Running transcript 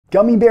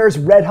Gummy bears,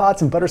 Red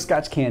Hots, and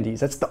butterscotch candies.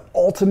 That's the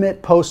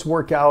ultimate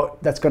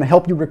post-workout that's gonna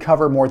help you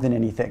recover more than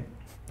anything.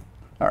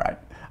 All right,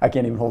 I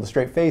can't even hold a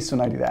straight face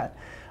when I do that.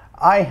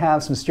 I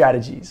have some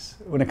strategies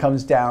when it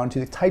comes down to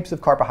the types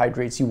of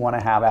carbohydrates you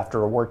wanna have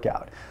after a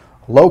workout.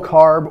 Low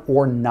carb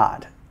or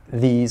not,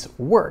 these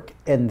work,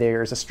 and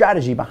there's a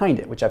strategy behind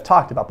it, which I've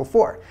talked about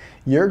before.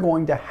 You're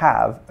going to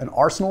have an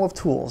arsenal of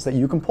tools that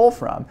you can pull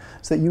from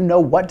so that you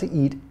know what to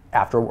eat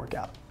after a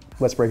workout.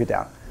 Let's break it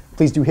down.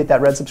 Please do hit that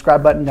red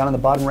subscribe button down in the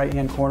bottom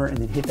right-hand corner and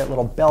then hit that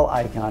little bell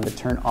icon to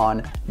turn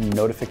on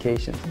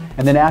notifications.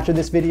 And then after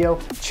this video,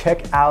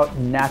 check out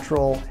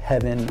Natural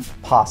Heaven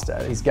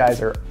Pasta. These guys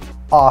are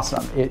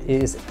awesome. It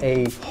is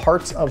a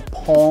hearts of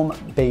palm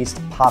based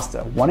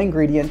pasta. One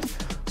ingredient,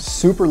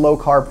 super low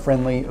carb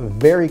friendly,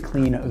 very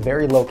clean,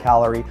 very low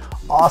calorie,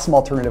 awesome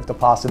alternative to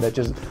pasta that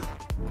just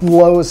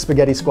blows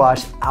spaghetti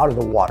squash out of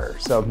the water.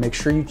 So make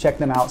sure you check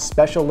them out.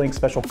 Special link,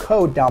 special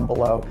code down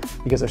below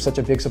because they're such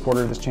a big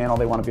supporter of this channel.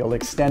 They want to be able to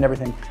extend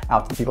everything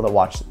out to the people that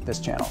watch this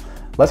channel.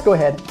 Let's go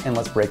ahead and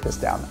let's break this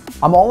down.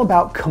 I'm all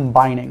about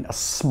combining a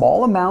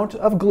small amount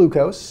of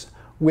glucose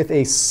with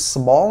a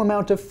small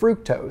amount of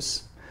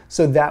fructose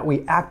so that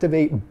we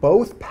activate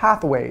both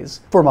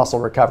pathways for muscle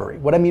recovery.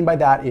 What I mean by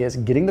that is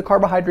getting the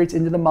carbohydrates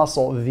into the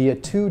muscle via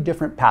two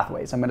different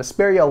pathways. I'm gonna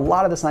spare you a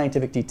lot of the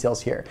scientific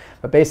details here,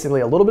 but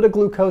basically a little bit of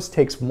glucose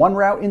takes one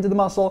route into the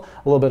muscle,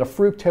 a little bit of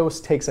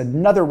fructose takes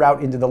another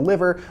route into the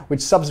liver, which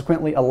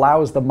subsequently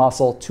allows the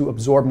muscle to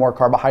absorb more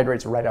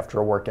carbohydrates right after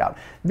a workout.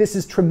 This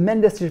is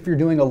tremendous if you're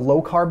doing a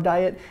low carb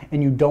diet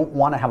and you don't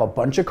wanna have a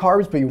bunch of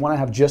carbs, but you wanna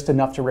have just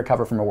enough to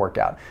recover from a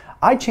workout.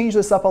 I change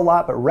this up a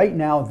lot, but right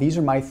now, these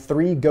are my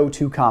three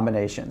go-to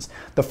combinations.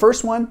 The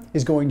first one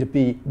is going to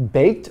be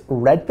baked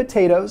red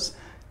potatoes,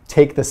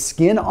 take the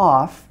skin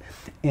off,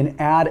 and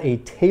add a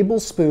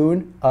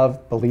tablespoon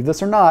of, believe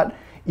this or not,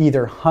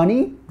 either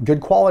honey, good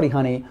quality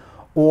honey,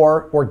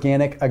 or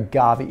organic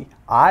agave.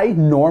 I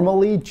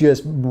normally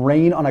just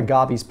rain on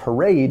agave's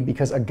parade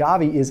because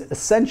agave is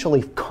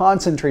essentially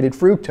concentrated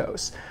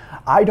fructose.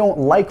 I don't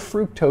like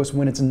fructose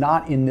when it's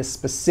not in this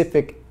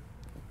specific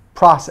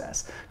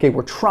process. Okay,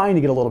 we're trying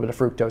to get a little bit of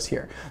fructose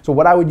here. So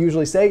what I would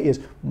usually say is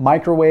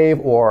microwave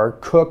or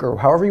cook or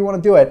however you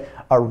want to do it,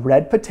 a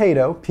red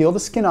potato, peel the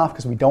skin off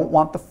because we don't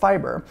want the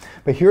fiber.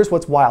 But here's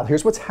what's wild.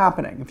 Here's what's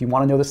happening if you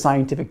want to know the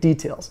scientific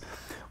details.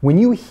 When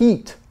you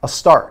heat a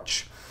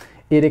starch,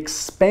 it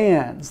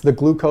expands the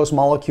glucose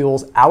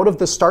molecules out of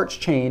the starch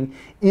chain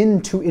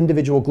into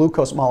individual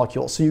glucose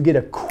molecules. So you get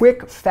a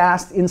quick,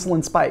 fast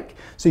insulin spike.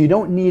 So you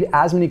don't need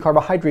as many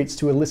carbohydrates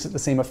to elicit the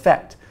same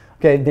effect.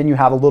 Okay, then you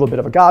have a little bit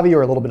of agave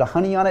or a little bit of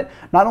honey on it.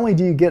 Not only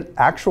do you get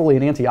actually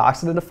an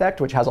antioxidant effect,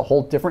 which has a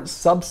whole different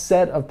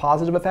subset of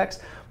positive effects,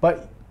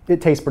 but it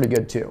tastes pretty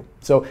good too.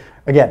 So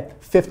again,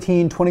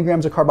 15, 20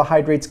 grams of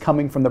carbohydrates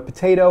coming from the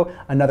potato,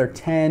 another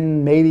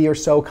 10 maybe or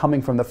so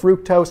coming from the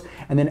fructose,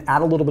 and then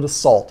add a little bit of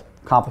salt.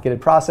 Complicated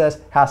process,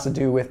 has to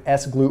do with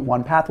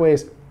S-GLUT1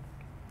 pathways.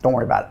 Don't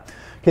worry about it.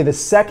 Okay, the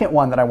second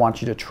one that I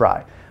want you to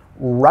try,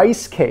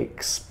 rice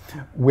cakes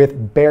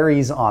with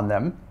berries on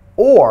them,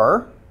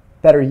 or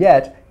better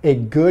yet, a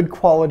good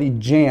quality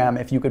jam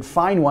if you could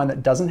find one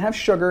that doesn't have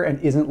sugar and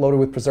isn't loaded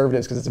with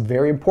preservatives because it's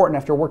very important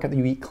after a workout that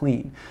you eat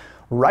clean.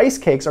 Rice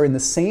cakes are in the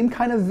same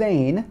kind of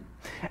vein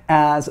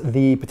as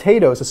the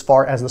potatoes as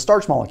far as the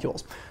starch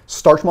molecules.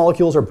 Starch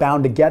molecules are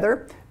bound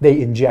together,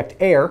 they inject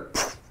air,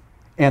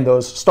 and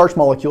those starch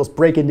molecules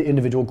break into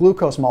individual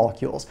glucose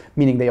molecules,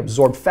 meaning they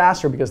absorb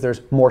faster because there's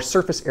more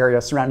surface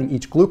area surrounding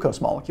each glucose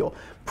molecule.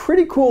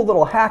 Pretty cool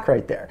little hack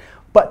right there.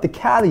 But the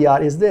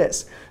caveat is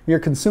this, you're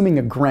consuming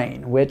a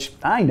grain, which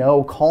I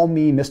know, call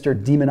me Mr.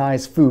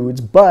 Demonized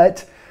Foods,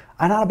 but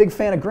I'm not a big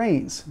fan of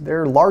grains.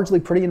 They're largely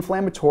pretty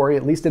inflammatory,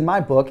 at least in my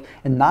book,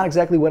 and not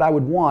exactly what I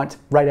would want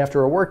right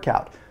after a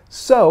workout.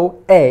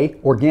 So, A,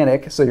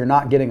 organic, so you're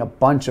not getting a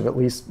bunch of at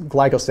least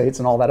glycosates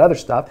and all that other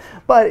stuff,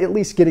 but at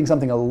least getting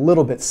something a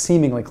little bit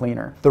seemingly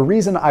cleaner. The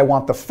reason I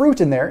want the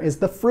fruit in there is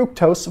the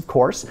fructose, of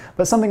course,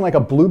 but something like a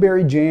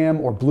blueberry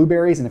jam or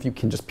blueberries, and if you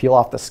can just peel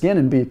off the skin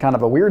and be kind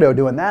of a weirdo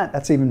doing that,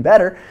 that's even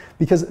better,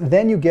 because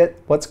then you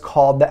get what's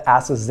called the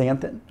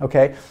astaxanthin,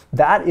 okay?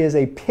 That is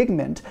a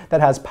pigment that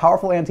has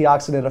powerful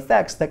antioxidant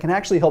effects that can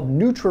actually help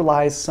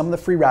neutralize some of the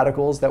free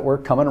radicals that were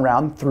coming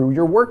around through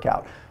your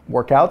workout.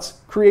 Workouts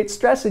create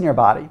stress in your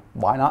body.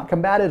 Why not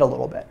combat it a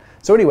little bit?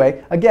 So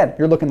anyway, again,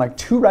 you're looking like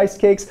 2 rice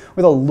cakes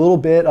with a little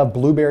bit of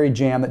blueberry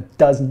jam that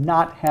does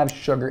not have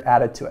sugar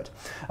added to it.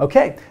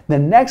 Okay, the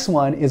next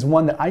one is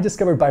one that I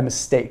discovered by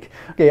mistake.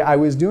 Okay, I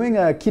was doing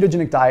a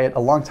ketogenic diet a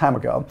long time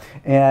ago,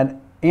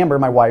 and Amber,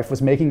 my wife,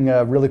 was making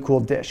a really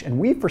cool dish, and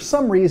we, for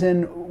some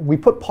reason, we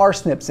put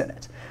parsnips in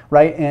it,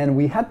 right? And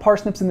we had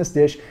parsnips in this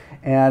dish,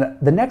 and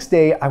the next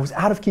day I was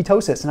out of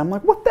ketosis, and I'm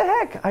like, what the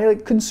heck? I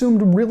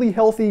consumed a really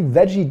healthy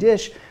veggie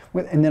dish,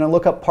 and then I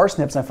look up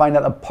parsnips and I find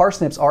out that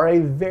parsnips are a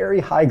very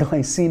high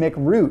glycemic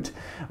root,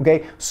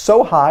 okay?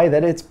 So high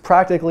that it's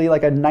practically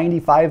like a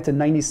 95 to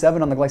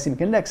 97 on the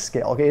glycemic index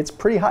scale, okay? It's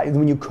pretty high.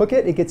 When you cook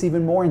it, it gets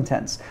even more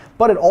intense,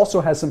 but it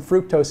also has some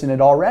fructose in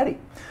it already.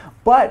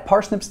 But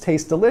parsnips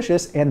taste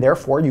delicious, and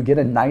therefore you get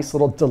a nice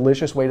little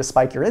delicious way to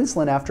spike your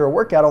insulin after a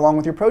workout along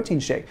with your protein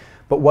shake.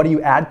 But what do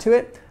you add to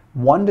it?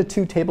 1 to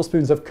 2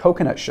 tablespoons of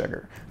coconut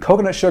sugar.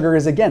 Coconut sugar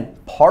is, again,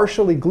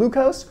 partially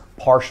glucose,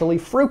 partially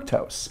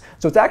fructose.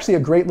 So it's actually a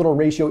great little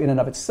ratio in and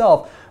of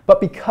itself,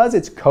 but because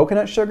it's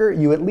coconut sugar,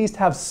 you at least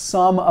have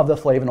some of the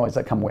flavonoids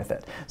that come with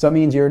it. So it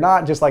means you're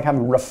not just like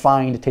having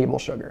refined table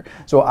sugar.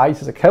 So I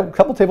use a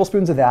couple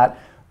tablespoons of that,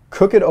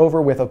 cook it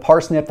over with a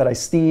parsnip that I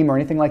steam or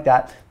anything like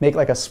that, make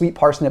like a sweet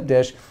parsnip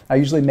dish. I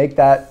usually make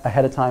that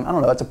ahead of time. I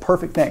don't know, that's a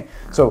perfect thing.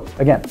 So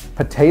again,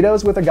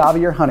 potatoes with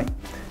agave or honey.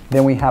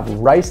 Then we have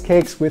rice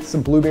cakes with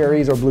some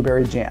blueberries or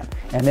blueberry jam.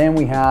 And then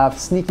we have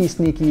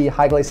sneaky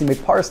high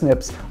glycemic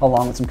parsnips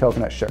along with some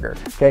coconut sugar.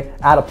 Okay,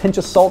 add a pinch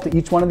of salt to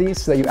each one of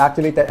these so that you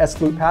activate that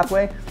S-GLUT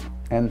pathway.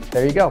 And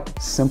there you go.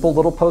 Simple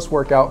little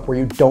post-workout where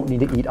you don't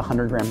need to eat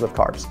 100 grams of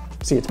carbs.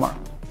 See you tomorrow.